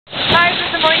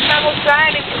marine mammals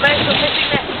drown in commercial fishing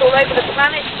nets all over the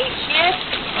planet each year.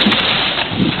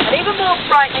 And even more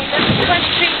frightening, there's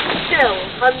 20 still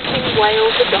hunting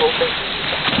whales and dolphins.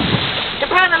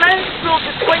 Japan alone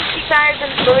slaughters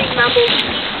 20,000 marine mammals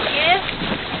each year,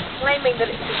 claiming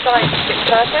that it's a scientific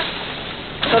purpose.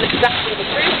 Not exactly the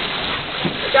truth.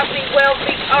 The Japanese whale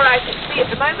fleets are out at sea at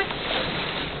the moment.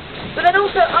 But then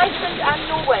also Iceland and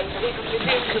Norway have even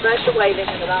resumed commercial whaling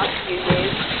in the last few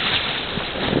years.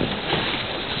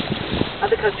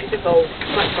 Other countries involved,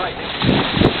 quite frightening.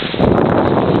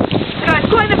 So guys,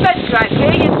 quite an adventure out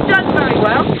here. You've done very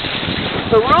well.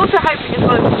 But we're also hoping as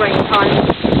well as a great time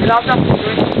with our ducks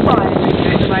are inspired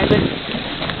at the moment.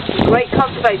 With great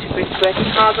conservation groups working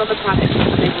hard on the planet,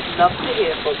 and they would love to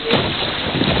hear from you.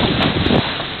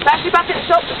 So actually back at the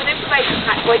shop with an information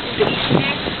pack waiting for each of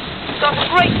you. Got some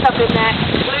great stuff in there,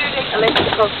 including a list of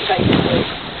conservation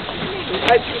groups. We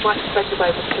hope you might spend a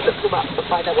moment to look them up and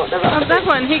find out what they're up to. That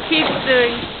one, he keeps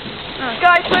doing... Oh.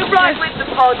 Guys, we're right with the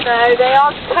pod now. They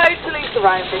are totally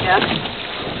surrounding us.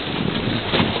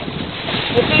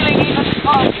 You're feeling even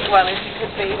half as well as you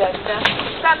could be then.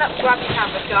 Stand up and grab your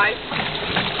cameras, guys.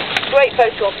 Great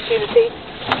photo opportunity.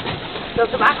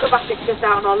 There's some acrobatics just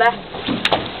down on our left.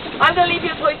 I'm going to leave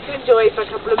you a place to enjoy for a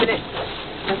couple of minutes.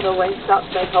 And we'll start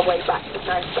to make our way back to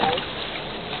South Bay.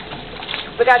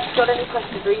 But guys, if you've got any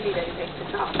questions or you need anything,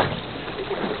 just ask.